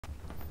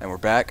And we're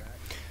back.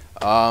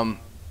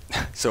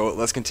 So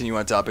let's continue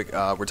on topic.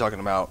 We're talking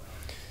about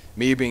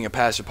me being a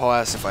pastor. Paul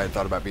asked if I had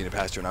thought about being a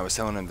pastor, and I was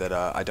telling him that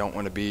I don't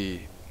want to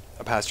be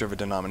a pastor of a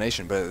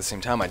denomination, but at the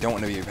same time, I don't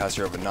want to be a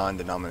pastor of a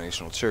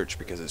non-denominational church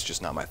because it's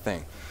just not my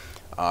thing.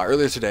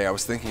 Earlier today, I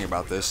was thinking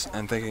about this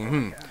and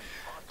thinking,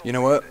 you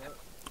know what?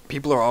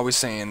 People are always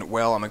saying,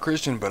 well, I'm a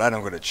Christian, but I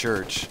don't go to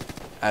church,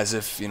 as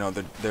if, you know,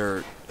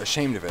 they're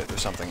ashamed of it or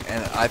something.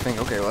 And I think,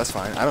 okay, well, that's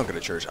fine. I don't go to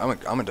church.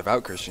 I'm a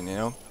devout Christian, you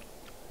know?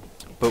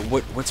 But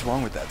what's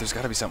wrong with that? There's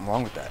got to be something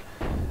wrong with that.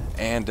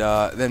 And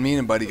then me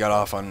and Buddy got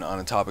off on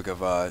a topic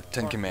of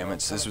Ten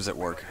Commandments. This was at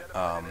work.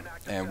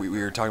 And we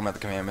were talking about the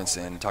commandments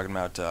and talking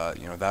about,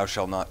 you know, thou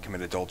shalt not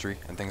commit adultery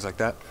and things like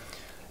that.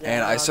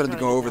 And I started to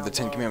go over the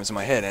Ten Commandments in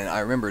my head, and I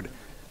remembered,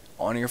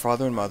 honor your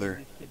father and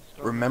mother,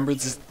 remember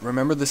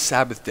the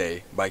Sabbath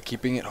day by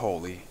keeping it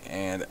holy.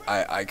 And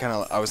I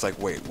was like,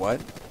 wait, what?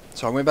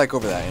 So I went back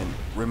over that, and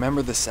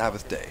remember the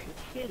Sabbath day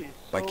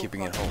by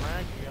keeping it holy.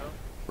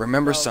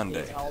 Remember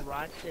Sunday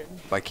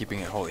by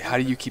keeping it holy. How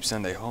do you keep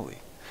Sunday holy?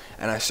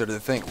 And I started to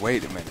think,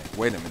 wait a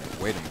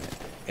minute.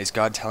 Is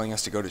God telling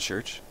us to go to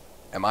church?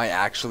 Am I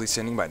actually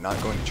sinning by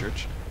not going to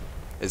church?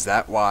 Is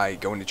that why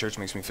going to church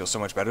makes me feel so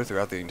much better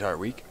throughout the entire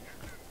week?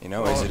 You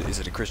know, is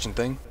it a Christian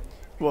thing?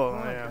 Well,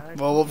 yeah.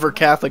 Well, for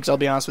Catholics, I'll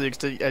be honest with you,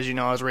 'cause as you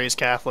know, I was raised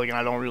Catholic, and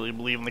I don't really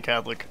believe in the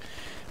Catholic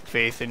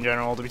faith in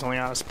general, to be totally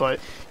honest. But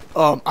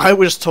I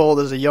was told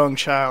as a young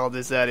child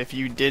is that if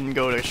you didn't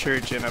go to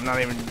church, and I'm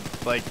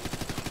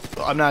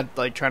not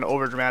trying to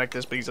over dramatic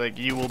this, but he's like,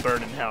 you will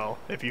burn in hell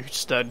if you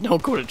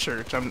don't go to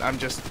church. I'm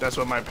just, that's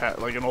what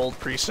like an old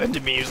priest said to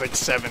me. He was like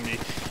 70.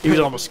 He was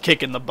almost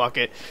kicking the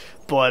bucket.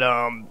 But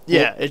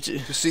yeah,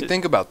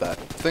 think about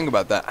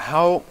that.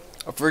 How,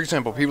 for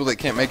example, people that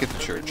can't make it to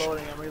church,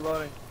 I'm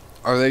reloading.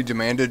 Are they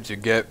demanded to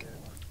get,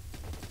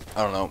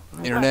 I don't know,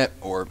 internet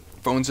or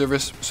phone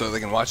service so they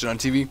can watch it on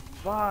TV?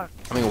 Fuck.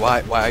 I mean,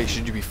 why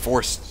should you be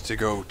forced to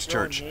go to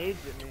church?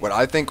 What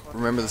I think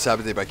remember the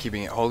Sabbath day by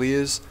keeping it holy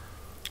is,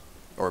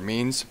 or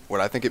means, what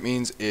I think it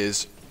means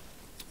is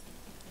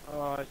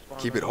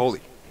keep it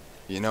holy.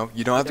 You know,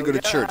 you don't have to go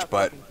to church,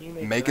 but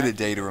make it a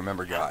day to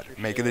remember God.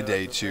 Make it a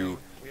day to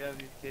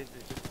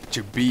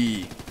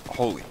be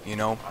holy, you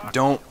know?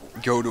 Don't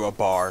go to a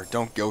bar,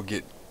 don't go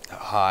get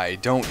high,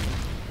 don't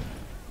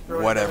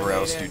whatever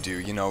else you do,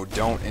 you know,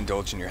 don't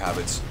indulge in your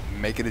habits.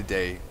 Make it a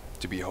day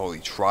to be holy.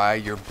 Try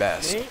your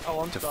best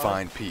to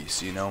find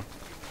peace, you know?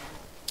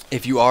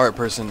 If you are a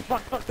person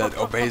that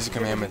obeys the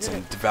commandments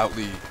and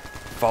devoutly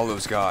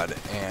follows God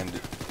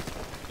and,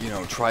 you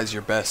know, tries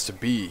your best to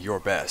be your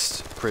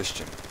best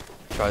Christian,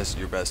 tries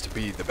your best to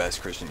be the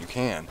best Christian you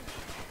can,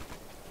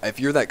 if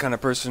you're that kind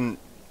of person,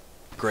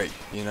 great,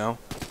 you know?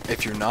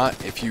 If you're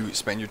not, if you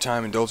spend your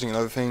time indulging in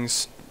other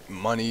things,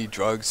 money,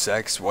 drugs,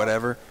 sex,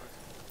 whatever,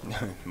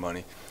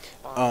 money,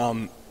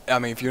 I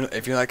mean, if you're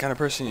that kind of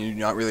person, you're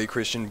not really a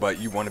Christian, but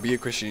you want to be a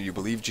Christian, you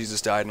believe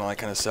Jesus died and all that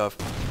kind of stuff,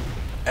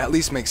 at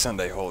least make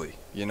Sunday holy,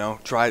 you know?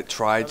 Try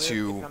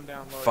to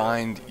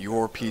find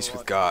your peace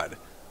with God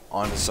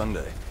on a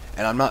Sunday.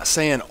 And I'm not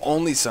saying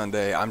only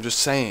Sunday, I'm just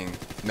saying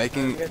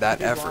making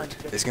that effort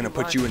is going to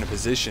put you in a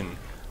position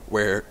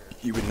where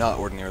you would not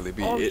ordinarily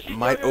be. It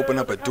might open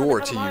up a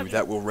door to you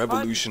that will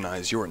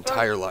revolutionize your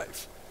entire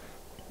life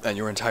and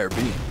your entire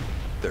being,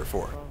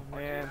 therefore.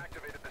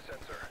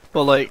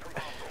 well, like,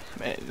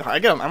 man,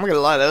 I'm gonna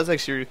lie, that was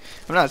actually,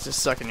 I'm not just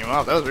sucking you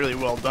off, that was really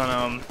well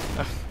done.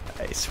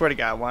 I swear to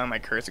God, why am I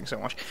cursing so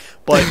much?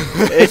 But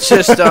it's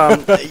just,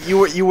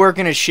 you work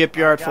in a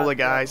shipyard full of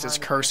guys that's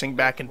cursing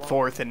back and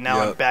forth, and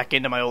now I'm back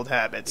into my old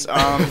habits.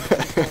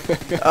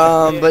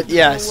 But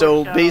yeah,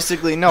 so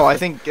basically, no, I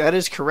think that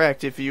is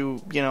correct. If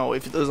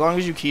as long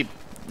as you keep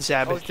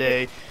Sabbath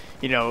day,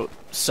 you know,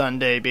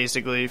 Sunday,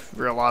 basically,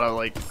 for a lot of,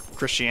 like,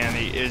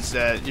 Christianity, is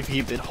that if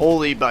you keep it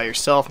holy by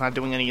yourself, not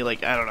doing any,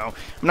 like, I don't know,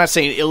 I'm not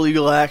saying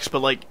illegal acts, but,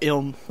 like,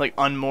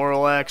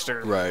 unmoral acts,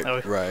 or... Right.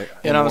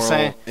 You know what I'm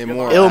saying?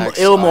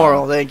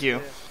 Immoral. Thank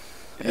you.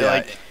 Yeah.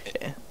 Like,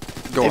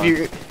 Go on.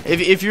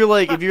 if you're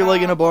like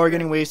in a bar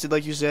getting wasted,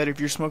 like you said, if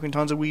you're smoking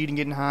tons of weed and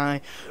getting high,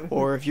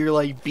 or if you're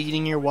like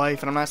beating your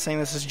wife, and I'm not saying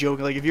this is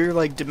joking, like if you're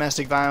like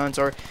domestic violence,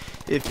 or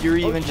if you're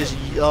even just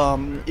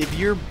if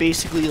you're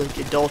basically like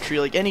adultery,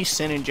 like any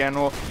sin in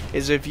general,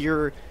 is if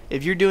you're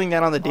doing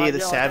that on the day of the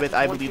Sabbath,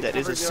 I believe that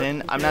is a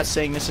sin. I'm not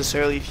saying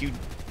necessarily if you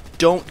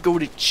don't go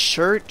to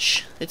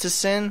church, it's a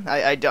sin.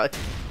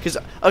 Because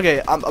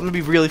okay, I'm gonna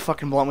be really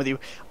fucking blunt with you.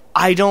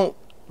 I don't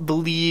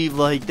believe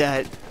like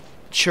that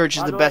church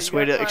is the best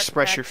way to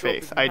express your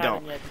faith. I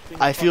don't.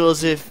 I feel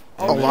as if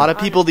a lot of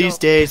people these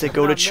days that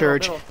go to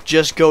church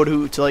just go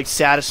to like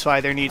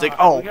satisfy their needs. Like,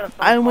 oh,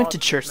 I went to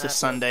church this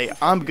Sunday,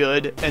 I'm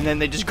good, and then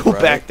they just go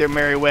back their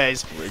merry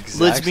ways.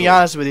 Exactly. Let's be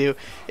honest with you.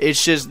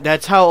 It's just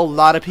that's how a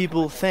lot of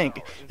people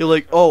think. You're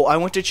like, oh, I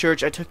went to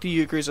church, I took the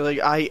Eucharist, like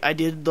I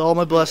did all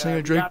my blessing, I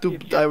would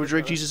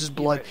drink Jesus'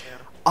 blood.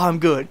 I'm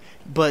good.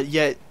 But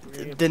yet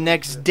the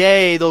next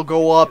day they'll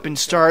go up and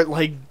start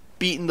like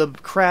beating the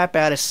crap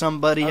out of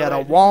somebody at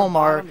a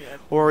Walmart,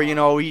 or you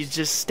know, he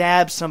just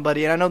stabs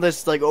somebody. And I know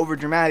that's like over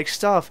dramatic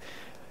stuff,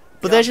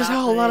 But that's just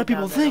how a lot of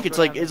people think. It's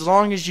like, as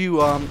long as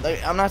you,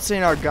 I'm not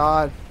saying our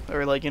God,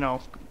 or like,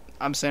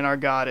 I'm saying our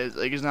God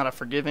is not a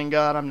forgiving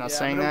God. I'm not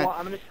saying that.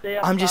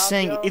 I'm just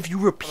saying, if you're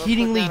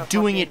repeatedly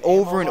doing it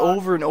over and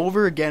over and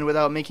over again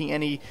without making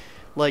any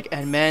like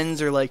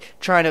amends or like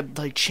trying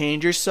to like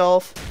change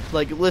yourself,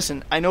 like,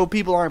 listen, I know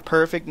people aren't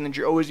perfect and that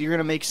you're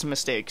gonna make some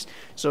mistakes,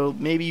 so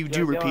maybe you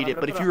do repeat it.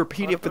 But if you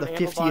repeat it for the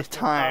 50th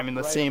time in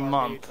the same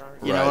month,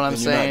 you know what I'm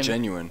saying? You're not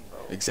genuine.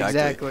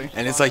 Exactly.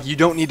 And it's like, you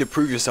don't need to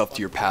prove yourself to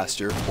your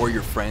pastor or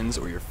your friends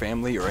or your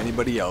family or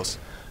anybody else.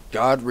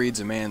 God reads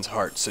a man's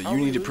heart, so you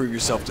need to prove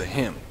yourself to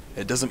him.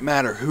 It doesn't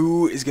matter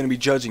who is going to be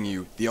judging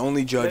you. The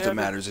only judge that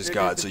matters is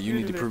God, so you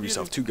need to prove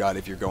yourself to God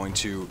if you're going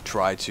to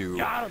try to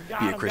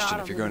be a Christian.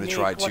 If you're going to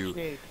try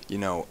to,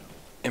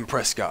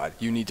 impress God,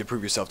 you need to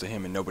prove yourself to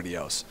him and nobody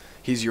else.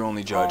 He's your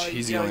only judge.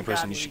 He's the only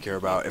person you should care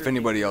about. If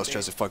anybody else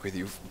tries to fuck with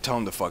you, tell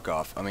him to fuck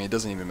off. I mean, it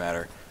doesn't even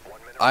matter.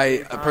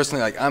 I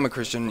personally, like, I'm a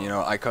Christian,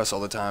 I cuss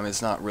all the time.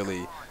 It's not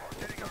really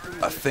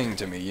a thing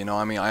to me,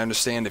 I mean, I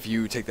understand if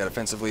you take that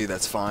offensively,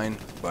 that's fine,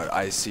 but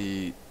I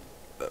see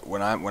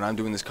when I'm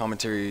doing this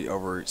commentary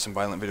over some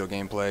violent video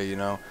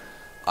gameplay,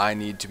 I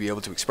need to be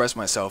able to express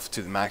myself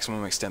to the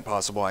maximum extent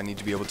possible. I need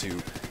to be able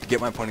to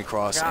get my point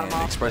across and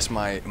express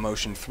my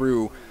emotion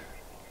through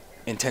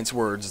intense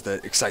words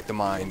that excite the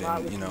mind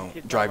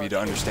and, drive you to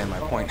understand my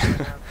point.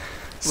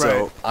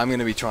 So right. I'm going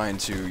to be trying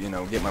to,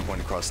 get my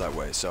point across that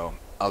way, so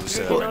I'll just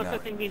say that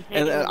right now.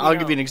 And I'll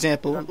give you an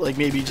example, like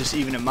maybe just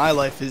even in my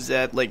life, is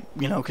that, like,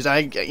 because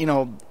I,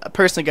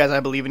 personally, guys, I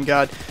believe in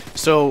God,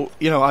 so,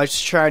 I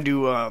just try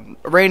to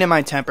rein in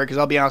my temper, because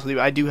I'll be honest with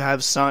you, I do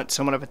have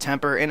somewhat of a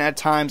temper, and at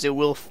times it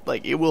will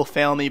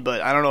fail me,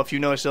 but I don't know if you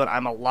noticed it,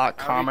 I'm a lot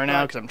calmer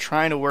now, because I'm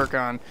trying to work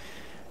on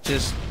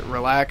just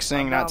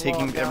relaxing, not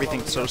taking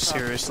everything so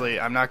seriously.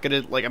 I'm not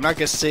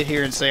gonna sit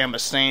here and say I'm a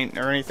saint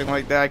or anything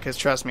like that, because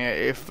trust me,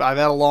 if I've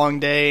had a long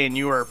day and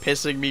you are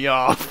pissing me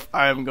off,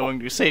 I'm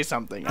going to say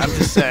something. I'm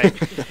just saying.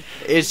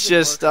 It's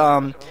just,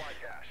 I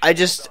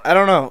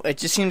don't know. It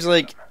just seems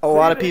like a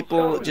lot of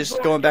people,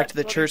 just going back to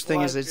the church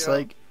thing, is it's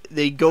like,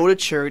 they go to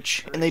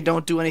church and they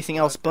don't do anything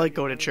else but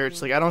go to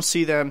church. Like, I don't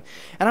see them,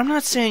 and I'm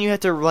not saying you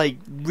have to like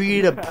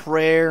read a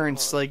prayer and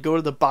like go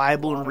to the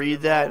Bible and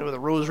read that or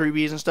the rosary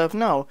beads and stuff.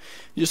 No,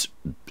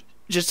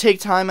 just take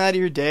time out of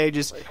your day.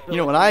 Just,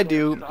 what I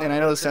do, and I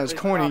know this sounds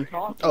corny,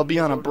 I'll be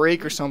on a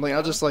break or something,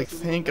 I'll just like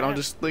think, and I'll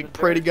just like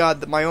pray to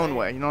God my own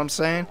way, you know what I'm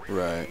saying?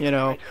 Right. You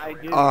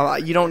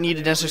don't need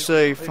to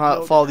necessarily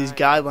follow these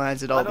guidelines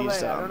that all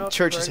these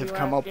churches have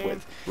come up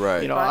with.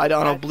 Right. I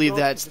don't believe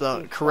that's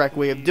the correct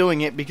way of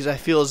doing it, because I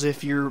feel as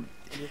if you're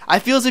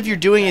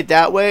doing it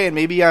that way, and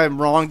maybe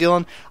I'm wrong,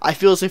 Dylan. I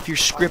feel as if you're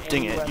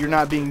scripting it. You're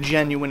not being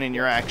genuine in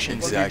your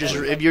actions.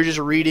 Exactly. If you're just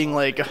reading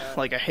like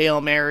a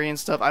Hail Mary and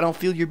stuff, I don't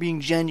feel you're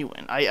being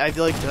genuine. I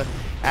feel like to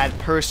add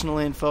personal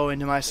info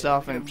into my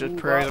stuff and just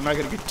prayers. I'm not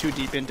going to get too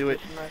deep into it,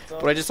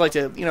 but I just like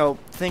to,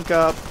 think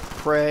up,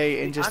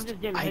 pray, and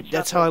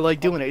that's how I like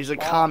doing it. It's a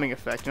calming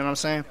effect, you know what I'm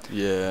saying?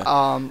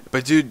 Yeah.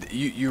 But dude,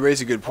 you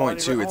raise a good point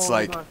too. It's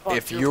like,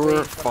 if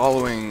you're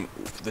following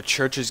the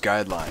church's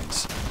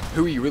guidelines,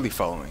 who are you really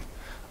following?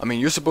 I mean,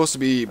 you're supposed to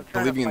be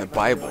believing in the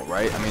Bible,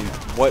 right? I mean,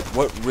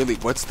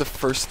 what's the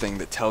first thing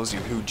that tells you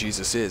who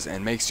Jesus is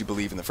and makes you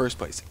believe in the first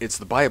place? It's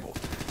the Bible.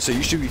 So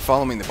you should be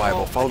following the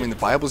Bible, following the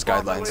Bible's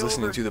guidelines,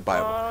 listening to the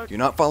Bible. You're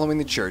not following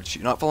the church.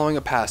 You're not following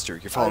a pastor.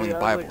 You're following the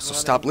Bible. So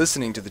stop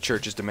listening to the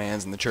church's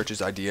demands and the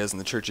church's ideas and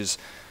the church's,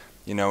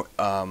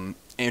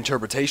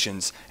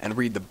 interpretations, and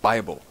read the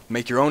Bible.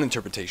 Make your own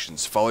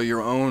interpretations. Follow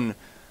your own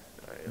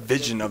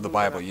vision of the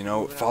Bible,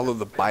 Follow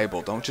the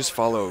Bible. Don't just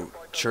follow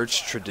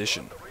church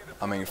tradition.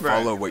 I mean,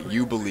 follow what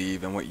you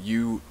believe and what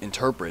you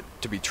interpret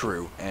to be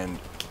true, and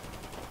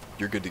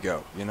you're good to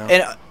go,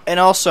 And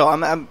also, I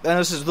know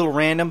this is a little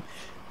random,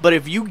 but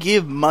if you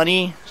give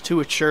money to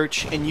a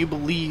church and you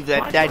believe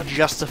that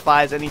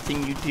justifies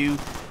anything you do,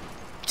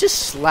 just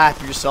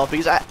slap yourself,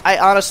 because I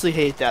honestly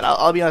hate that.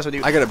 I'll be honest with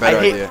you. I got a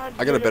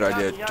better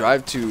idea.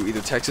 Drive to either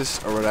Texas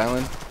or Rhode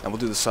Island, and we'll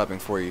do the slapping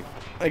for you.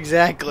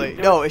 Exactly.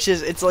 No,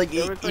 it's like,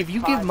 if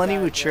you give money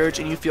to a church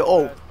and you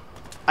feel,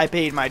 I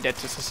paid my debt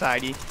to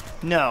society.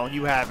 No,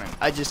 you haven't.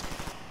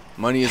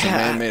 Money is a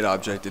man-made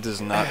object. It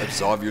does not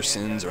absolve your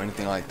sins or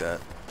anything like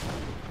that.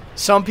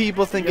 Some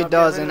people think it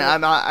does, and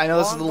I know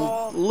this is a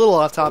little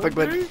off topic,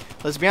 but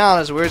let's be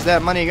honest, where's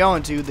that money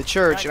going to? The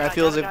church, and I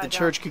feel as if the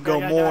church could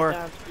go more.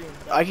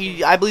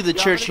 I believe the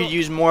church should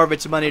use more of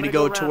its money to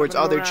go towards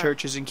other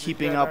churches and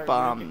keeping up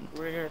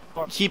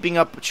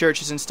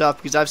churches and stuff,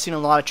 because I've seen a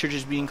lot of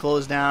churches being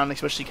closed down,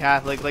 especially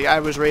Catholic. Like,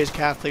 I was raised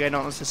Catholic. I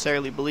don't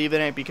necessarily believe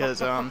in it,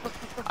 because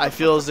I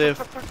feel as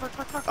if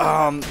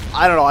I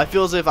don't know. I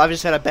feel as if I've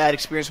just had a bad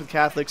experience with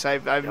Catholics.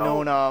 I've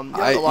known a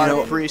lot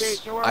of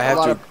priests. Go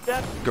ahead.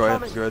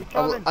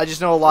 I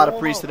just know a lot of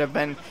priests that have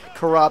been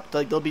corrupt.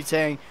 Like, they'll be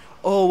saying,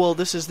 oh, well,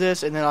 this is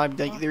this, and then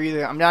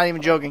I'm not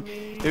even joking.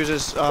 There's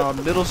this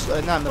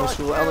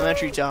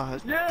elementary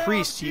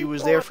priest. He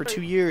was there for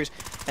 2 years,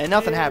 and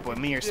nothing happened with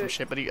me or some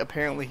shit, but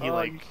apparently he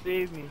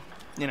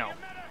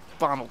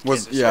fondled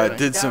Was kids. yeah,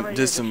 Or something.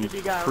 did some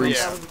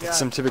priest, Yeah.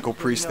 some typical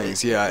priest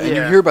things. Yeah, and you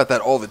Yeah. hear about that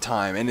all the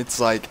time, and it's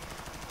like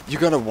you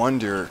gotta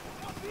wonder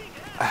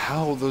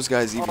how those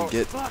guys even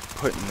get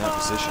put in that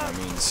position. I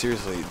mean,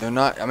 seriously, they're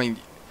not. I mean,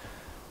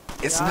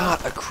 it's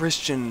not a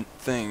Christian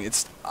thing.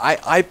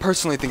 I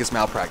personally think it's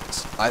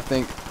malpractice. I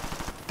think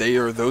they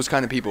are those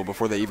kind of people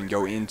before they even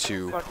go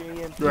into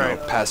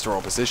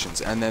pastoral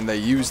positions, and then they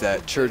use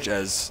that church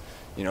as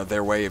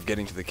their way of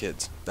getting to the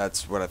kids.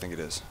 That's what I think it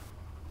is.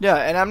 Yeah,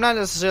 and I'm not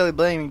necessarily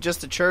blaming just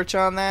the church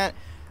on that,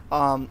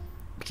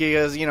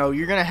 because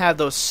you're gonna have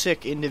those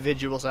sick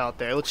individuals out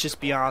there. Let's just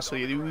be honest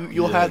with you.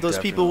 You'll Yeah, have those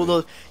people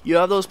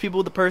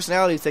with the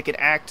personalities that can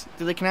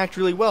act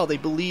really well. They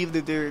believe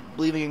that they're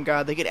believing in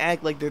God. They can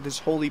act like they're this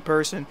holy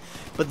person,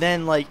 but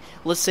then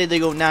let's say they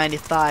go 9 to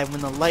 5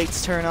 when the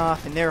lights turn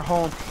off and they're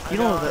home. You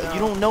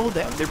don't know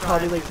them. They're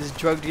probably like this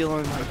drug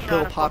dealing,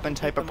 pill popping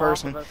type of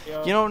person.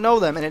 You don't know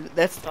them, and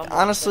that's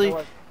honestly.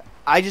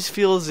 I just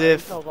feel as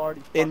if,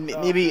 and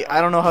maybe I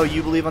don't know how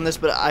you believe on this,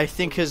 but I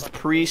think as the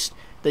priest,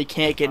 they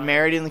can't get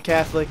married in the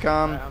Catholic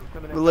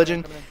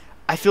religion.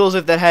 I feel as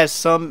if that has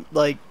some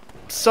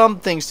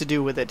things to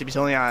do with it, to be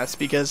totally honest,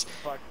 because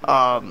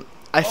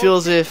I feel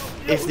as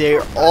if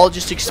they're all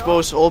just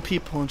exposed to old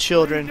people and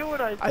children,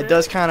 it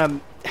does kind of.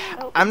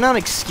 I'm not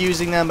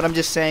excusing them, but I'm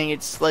just saying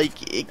it's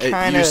like it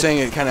kind of. You're saying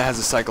it kind of has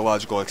a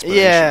psychological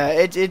explanation. Yeah,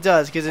 it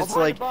does, because it's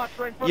like,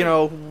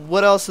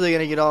 what else are they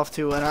gonna get off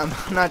to? And I'm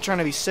not trying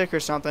to be sick or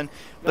something,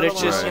 but it's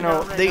just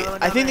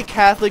I think the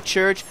Catholic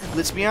Church.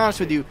 Let's be honest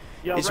with you.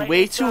 Is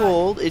way too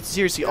old. It's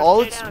seriously all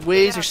its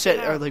ways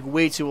are like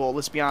way too old.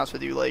 Let's be honest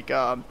with you. Like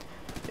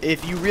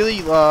if you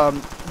really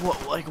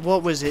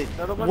what was it?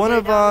 One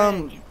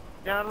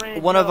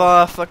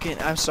of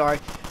fucking I'm sorry.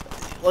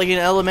 Like in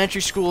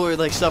elementary school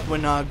or stuff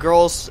when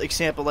girls,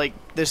 example, like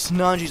this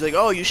nun, she's like,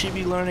 oh, you should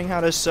be learning how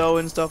to sew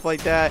and stuff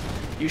like that.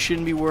 You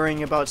shouldn't be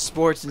worrying about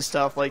sports and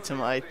stuff,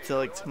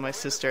 to my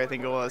sister, I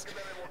think it was.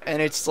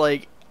 And it's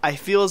like I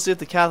feel as if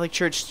the Catholic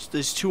Church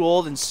is too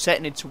old and set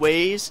in its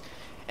ways.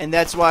 And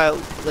that's why,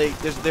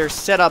 they're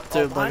set up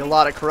to a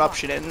lot of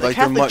corruption. And the Catholic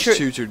they're much Church,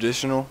 too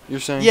traditional. You're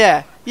saying?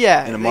 Yeah,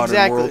 in a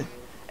modern world.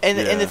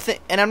 And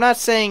I'm not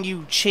saying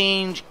you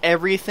change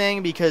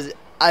everything, because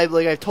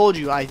I've told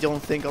you, I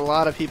don't think a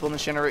lot of people in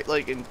this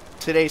in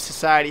today's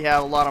society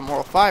have a lot of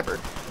moral fiber.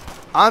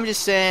 I'm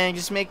just saying,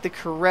 just make the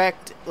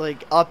correct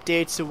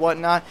updates and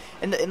whatnot.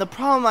 And the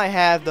problem I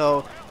have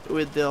though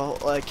with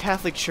the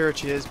Catholic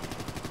Church is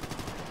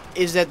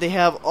that they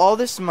have all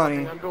this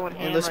money,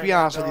 and let's be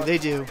honest with you, they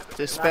do,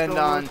 to spend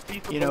on,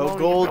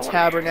 gold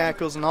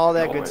tabernacles and all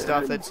that good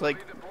stuff that's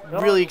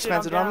really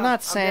expensive. I'm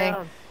not saying,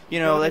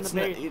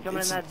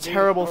 it's a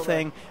terrible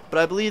thing, but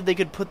I believe they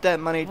could put that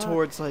money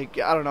towards, I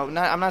don't know,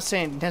 I'm not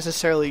saying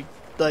necessarily,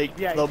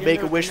 the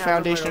Make-A-Wish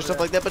Foundation or stuff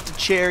like that, but to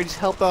charities,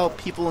 help out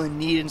people in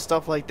need and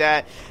stuff like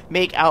that,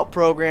 make out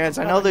programs.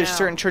 I know there's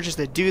certain churches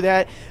that do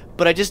that,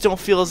 but I just don't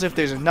feel as if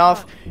there's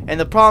enough. And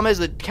the problem is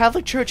the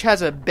Catholic Church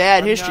has a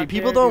bad history.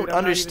 People don't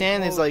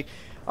understand this.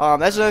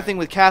 That's another thing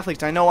with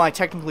Catholics. I know I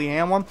technically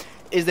am one.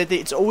 Is that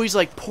it's always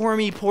poor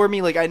me, poor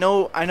me. I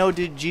know,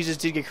 Jesus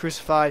did get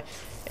crucified,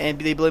 and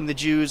they blame the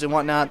Jews and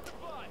whatnot,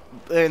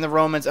 and the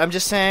Romans. I'm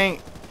just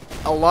saying,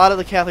 a lot of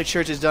the Catholic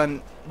Church has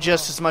done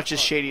just as much as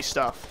shady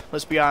stuff.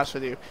 Let's be honest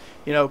with you.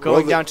 The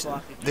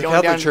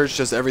Catholic Church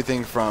does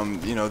everything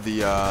from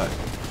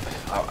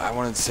I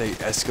wanted to say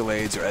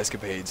Escalades or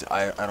Escapades.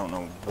 I don't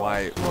know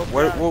why.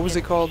 What was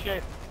it called?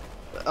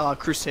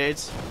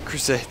 Crusades.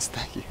 Crusades.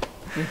 Thank you.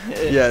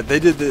 Yeah, they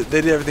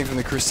did everything from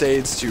the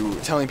Crusades to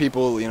telling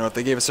people, if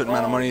they gave a certain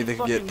amount of money, they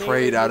could get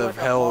prayed out of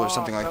hell or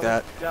something like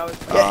that.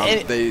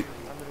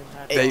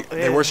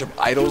 They worship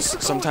idols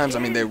sometimes. I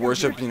mean, they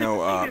worship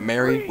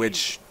Mary,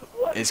 which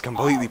is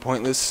completely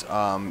pointless.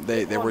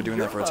 They were doing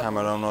that for a time.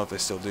 I don't know if they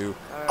still do.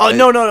 Oh,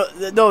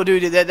 no,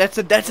 dude. That's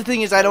the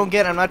thing is I don't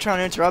get it. I'm not trying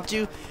to interrupt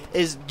you.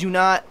 Is do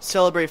not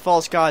celebrate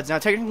false gods. Now,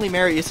 technically,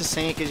 Mary is a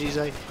saint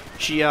because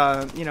she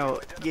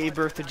gave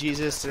birth to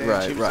Jesus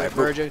and she was a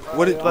virgin.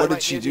 What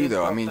did she do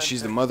though? I mean,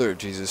 she's the mother of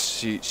Jesus.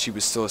 She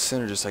was still a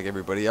sinner just like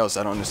everybody else.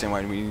 I don't understand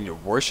why we need to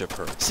worship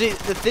her. See,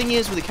 the thing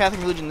is with the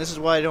Catholic religion, this is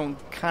why I don't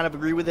kind of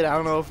agree with it. I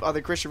don't know if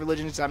other Christian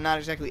religions, I'm not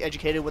exactly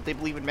educated what they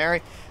believe in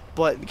Mary,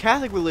 but the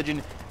Catholic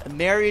religion,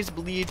 Mary is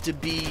believed to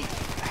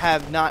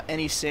have not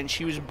any sin.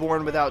 She was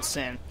born without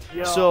sin.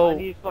 So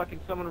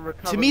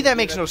to me that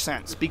makes no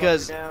sense,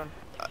 because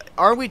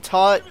aren't we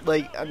taught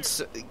the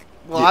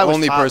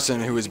only person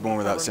who was born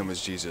without sin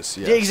was Jesus.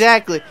 Yes. Yeah,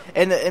 exactly.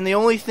 And the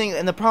only thing,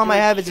 and the problem I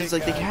have is the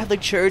Catholic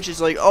Church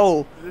is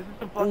oh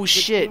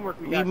shit,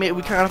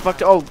 we kind of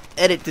fucked. Oh,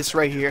 edit this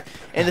right here.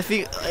 And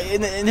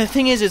the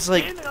thing is, it's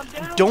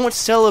don't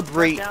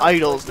celebrate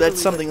idols.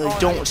 That's something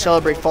don't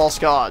celebrate false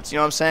gods. You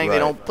know what I'm saying?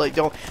 Right. They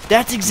don't.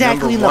 That's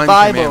exactly Number in the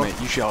Bible.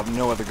 Commandment, you shall have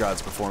no other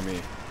gods before me.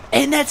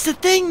 And that's the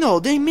thing,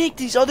 though. They make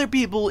these other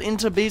people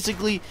into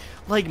basically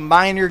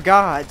minor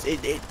gods.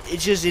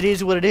 It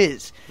is what it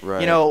is.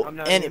 Right.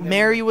 And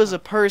Mary was a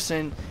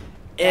person,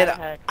 and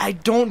I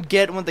don't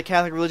get what the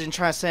Catholic religion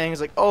tries saying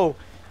is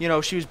you know,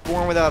 she was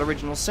born without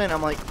original sin.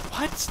 I'm like,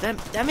 what?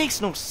 That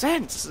makes no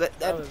sense.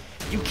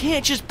 You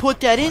can't just put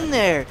that in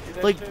there.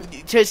 Like,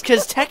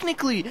 because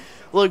technically,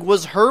 like,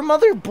 was her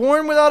mother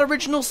born without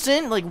original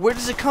sin? Like, where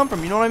does it come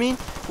from? You know what I mean?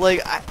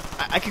 Like,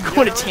 I could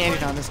go on a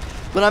tangent on this,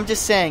 but I'm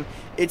just saying,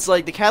 it's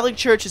like the Catholic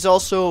Church has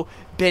also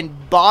been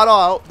bought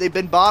out. They've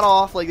been bought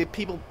off. Like,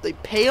 they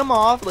pay them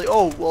off. Like,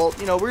 oh, well,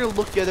 you know, we're gonna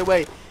look the other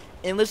way.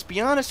 And let's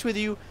be honest with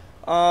you,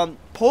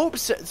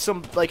 popes,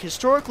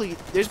 historically,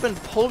 there's been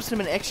popes that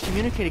have been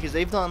excommunicated because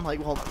they've done, like,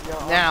 well,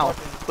 now,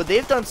 but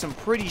they've done some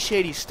pretty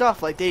shady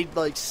stuff, like,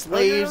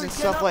 slaves and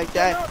stuff like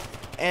that,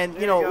 and,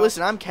 you know,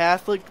 listen, I'm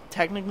Catholic,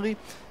 technically,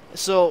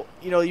 so,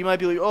 you know, you might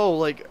be like, oh,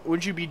 like,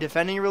 wouldn't you be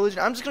defending your religion?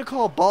 I'm just gonna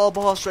call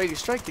ball, strike,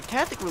 strike. The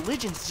Catholic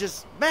religion's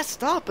just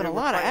messed up in a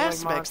lot of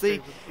aspects.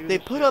 They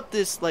put up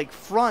this, like,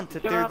 front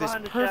that they're this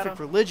perfect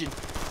religion,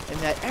 and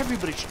that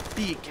everybody should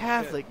be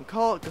Catholic and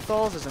call it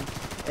Catholicism,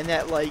 and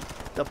that, like,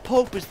 the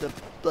Pope is the,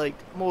 like,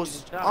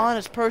 most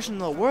honest person in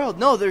the world.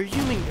 No, they're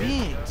human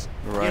beings.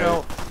 Right. You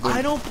know,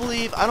 I don't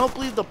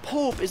believe the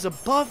Pope is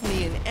above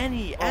me in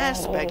any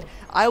aspect.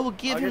 I will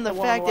give him the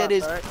fact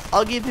that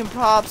I'll give him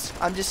props.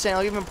 I'm just saying,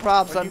 I'll give him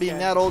props on being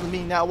that old and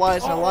being that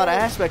wise in a lot of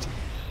aspects.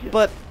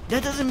 But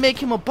that doesn't make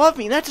him above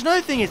me. And that's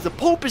another thing, is the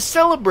Pope is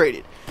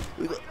celebrated.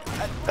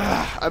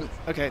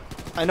 Okay,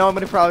 I know I'm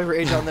going to probably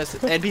rage on this,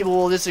 and people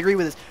will disagree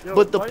with this,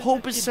 but the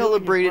Pope is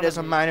celebrated as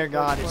a minor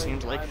god, it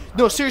seems like.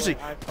 No, seriously,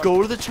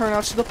 go to the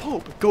turnouts to the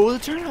Pope. Go to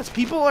the turnouts.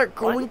 People are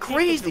going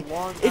crazy.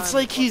 It's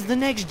like he's the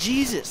next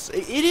Jesus.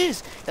 It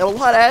is. In a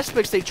lot of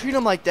aspects, they treat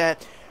him like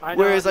that,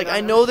 whereas, like,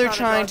 I know they're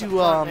trying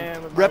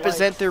to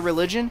represent their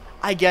religion.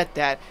 I get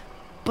that.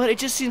 But it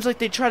just seems like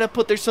they try to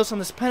put themselves on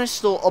this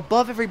pedestal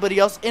above everybody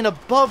else and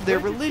above their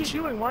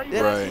religion. Right.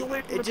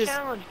 It just,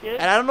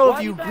 and I don't know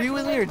if you agree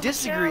with me or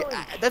disagree.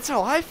 That's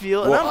how I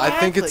feel. Well, I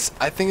think it's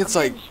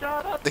like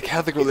the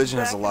Catholic religion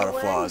has a lot of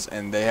flaws,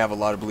 and they have a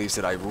lot of beliefs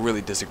that I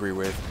really disagree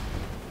with.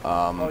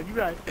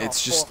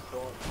 It's just,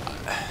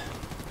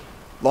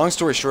 long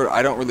story short,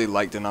 I don't really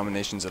like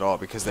denominations at all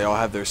because they all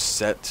have their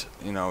set,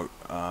 you know,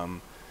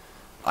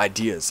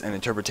 ideas and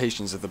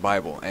interpretations of the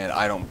Bible, and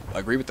I don't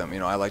agree with them. You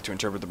know, I like to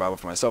interpret the Bible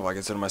for myself. I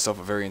consider myself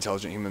a very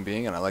intelligent human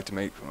being, and I like to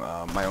make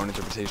my own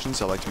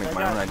interpretations. I like to make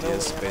my own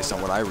ideas based on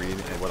what I read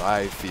and what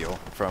I feel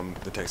from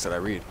the text that I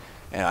read.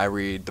 And I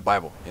read the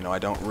Bible. You know, I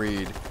don't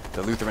read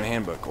the Lutheran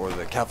Handbook or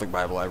the Catholic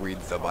Bible. I read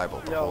the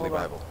Bible, the Holy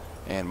Bible.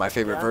 And my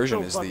favorite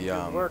version is the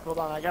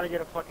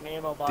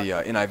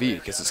NIV,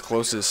 because it's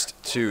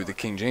closest to the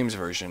King James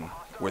Version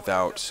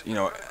without, you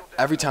know,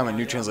 every time a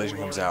new translation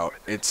comes out,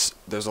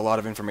 there's a lot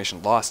of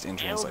information lost in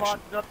translation,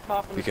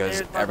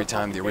 because every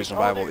time the original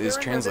Bible is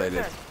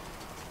translated,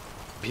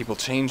 people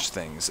change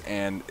things,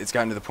 and it's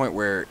gotten to the point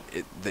where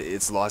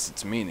it's lost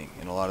its meaning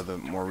in a lot of the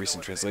more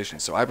recent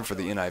translations. So I prefer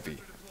the NIV.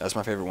 That's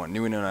my favorite one,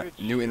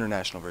 New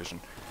International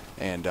Version.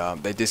 And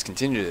they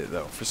discontinued it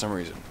though for some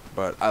reason,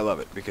 but I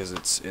love it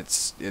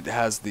because it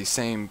has the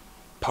same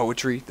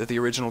poetry that the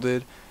original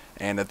did,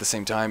 and at the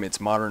same time it's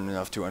modern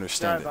enough to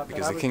understand it,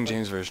 because the King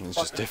James Version is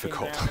just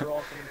difficult.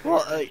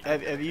 Well,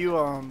 have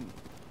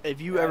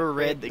you ever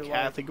read the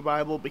Catholic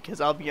Bible? Because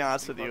I'll be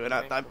honest with you, and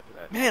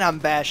I'm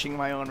bashing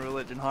my own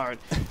religion hard,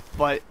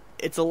 but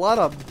it's a lot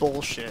of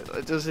bullshit.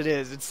 It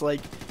is. It's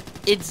like,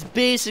 it's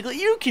basically,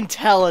 you can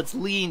tell it's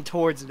leaned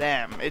towards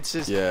them. It's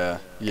just, yeah.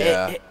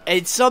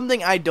 It's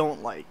something I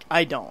don't like.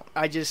 I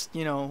just,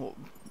 you know,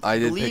 I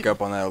did pick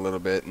up on that a little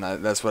bit, and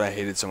that's what I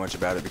hated so much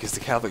about it, because the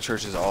Catholic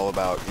Church is all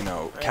about, you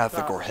know,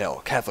 Catholic or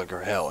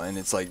hell, and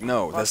it's like,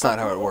 no, that's not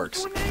how it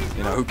works.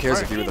 You know, who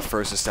cares if you were the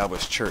first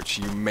established church?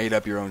 You made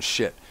up your own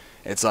shit.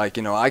 It's like,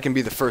 you know, I can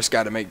be the first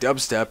guy to make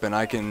dubstep, and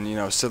I can, you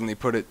know, suddenly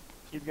put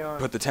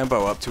the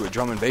tempo up to a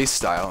drum and bass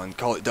style and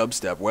call it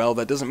dubstep. Well,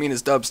 that doesn't mean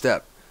it's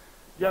dubstep.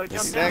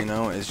 You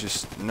know, it's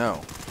just,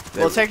 no.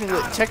 Well,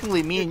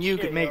 technically, me and you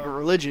could make a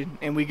religion,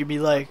 and we could be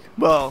like,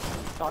 well,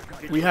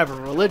 we have a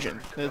religion.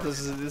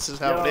 This is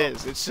how it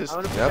is. It's just,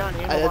 we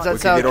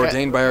could get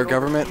ordained by our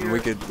government, and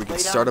we could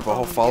start up a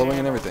whole following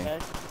and everything.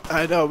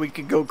 I know, we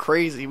could go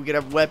crazy. We could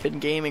have weapon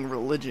gaming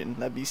religion.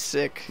 That'd be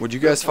sick. Would you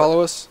guys follow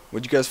us?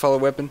 Would you guys follow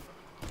Weapon?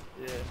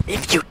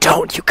 If you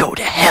don't, you go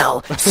to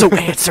hell. So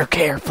answer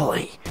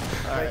carefully.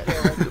 Alright.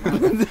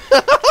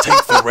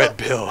 Take the red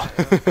pill.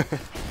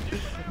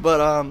 But,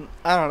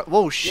 I don't know.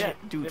 Whoa, shit,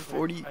 dude,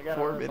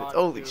 44 minutes.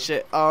 Holy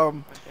shit.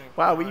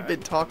 Wow, we've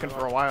been talking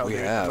for a while. We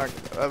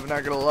have. I'm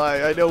not gonna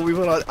lie. I know we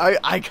went on,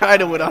 I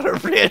kind of went on a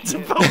rant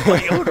about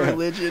my own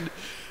religion.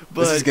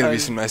 But this is gonna be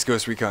some nice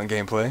Ghost Recon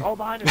gameplay.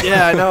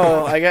 Yeah, I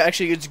know.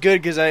 Actually, it's good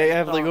because I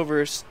have, like,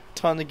 over a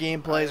ton of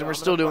gameplays, and we're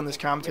still doing this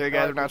commentary,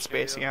 guys. We're not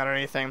spacing out or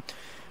anything.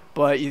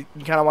 But you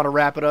kind of want to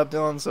wrap it up,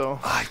 Dylan, so...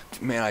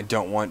 Man, I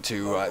don't want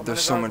to. There's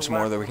so much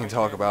more that we can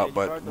talk about,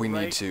 but we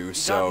need to.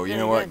 So, you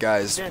know what,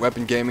 guys?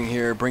 Weapon Gaming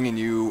here, bringing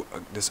you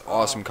this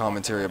awesome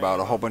commentary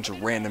about a whole bunch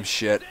of random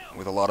shit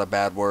with a lot of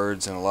bad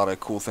words and a lot of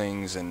cool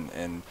things,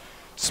 and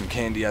some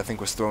candy, I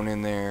think, was thrown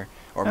in there.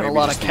 Or and maybe a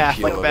lot just of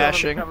Catholic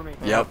bashing.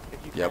 Yep,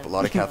 a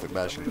lot of Catholic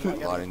bashing.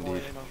 A lot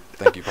indeed.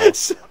 Thank you, Paul.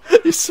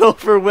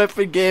 Silver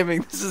Weapon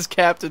Gaming. This is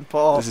Captain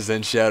Paul. This is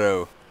In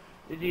Shadow.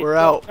 We're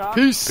out.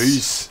 Peace.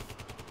 Peace.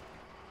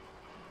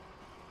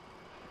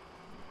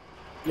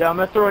 Yeah, I'm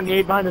gonna throw a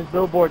nade behind this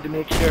billboard to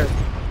make sure.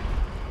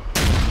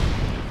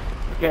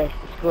 Okay,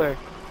 it's clear.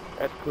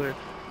 That's clear.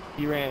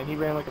 He ran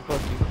like a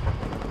pussy.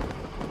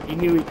 He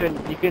knew he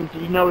couldn't, he couldn't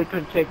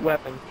take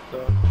weapons,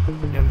 so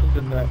he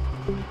understood that.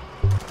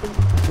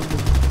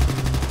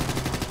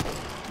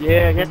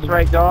 Yeah, that's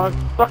right, dog.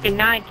 Fucking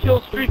 9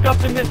 kill streak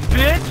up in this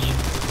bitch!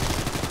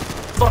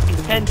 Fucking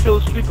 10 kill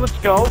streak, let's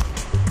go!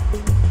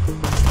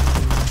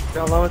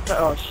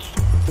 Oh,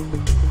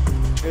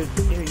 good.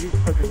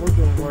 We're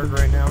doing work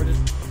right now, we're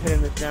just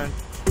hitting this down.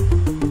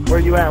 Where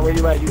you at?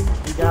 You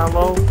down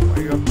low?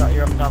 Or you're up top?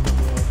 You're up top of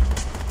the wall.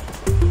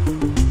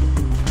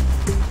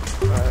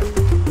 Alright.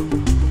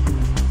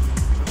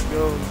 Let's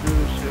go and do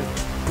this shit.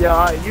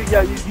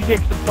 You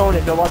take some tone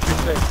in, don't watch your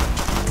six.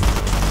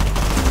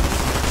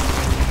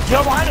 Yo,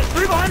 behind us!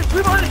 3 behind us!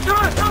 Come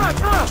on!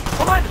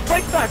 Behind us!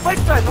 Flank side,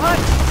 behind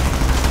us!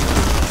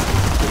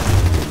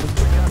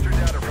 We captured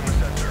data from the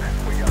sensor.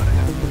 We got it.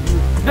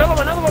 Another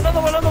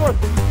one!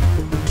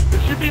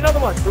 There should be another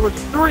one. There was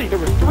 3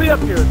 up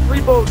here. 3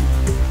 boats.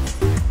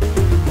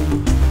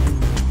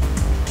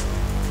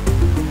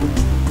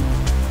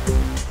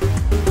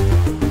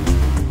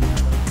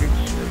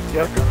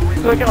 Yep.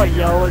 Look how I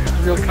yell like it's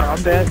real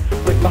combat.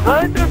 Like,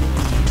 behind us!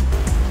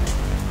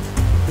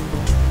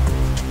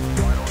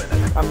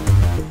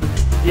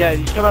 Yeah,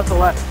 you come out the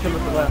left.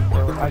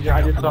 Bro. I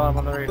just saw him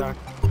on the radar.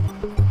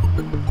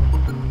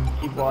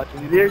 Keep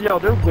watching. They're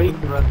waiting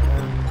for us,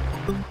 man.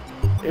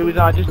 It was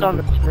just on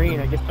the screen.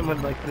 I guess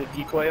someone like put a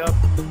decoy up.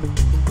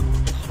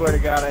 I swear to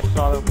God, I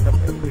saw them come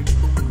in.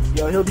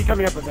 Yo, he'll be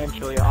coming up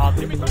eventually,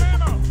 obviously.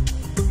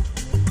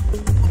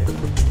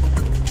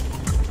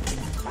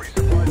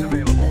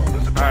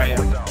 Alright,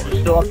 yeah. You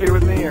still up here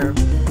with me, or?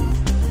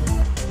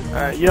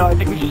 Alright, yo, I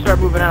think we should start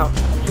moving out.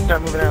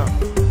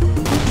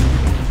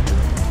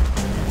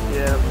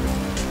 Yeah.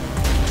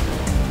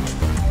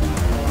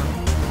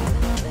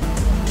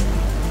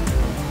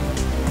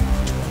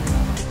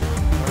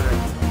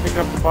 Pick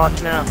up the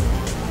box now.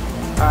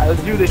 Alright,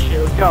 let's do this shit.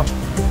 Let's go.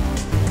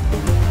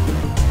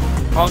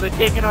 Oh, they're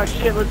taking our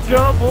shit. Let's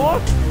go,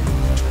 boys.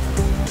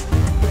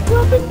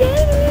 Nothing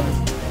dead.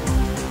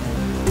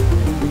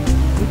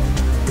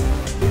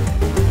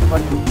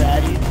 Fucking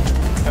fatties.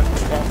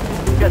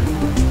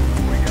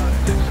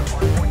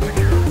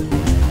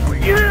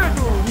 Yeah,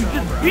 dude, we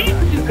just beat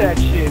that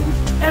shit.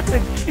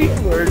 Epic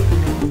teamwork.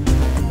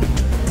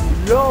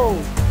 Yo.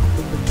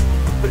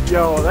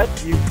 Yo,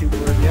 that's YouTube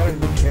worthy. I don't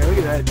even care. Look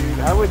at that, dude.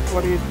 I went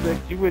 20 and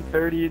 6. You went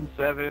 30 and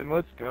 7.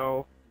 Let's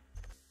go.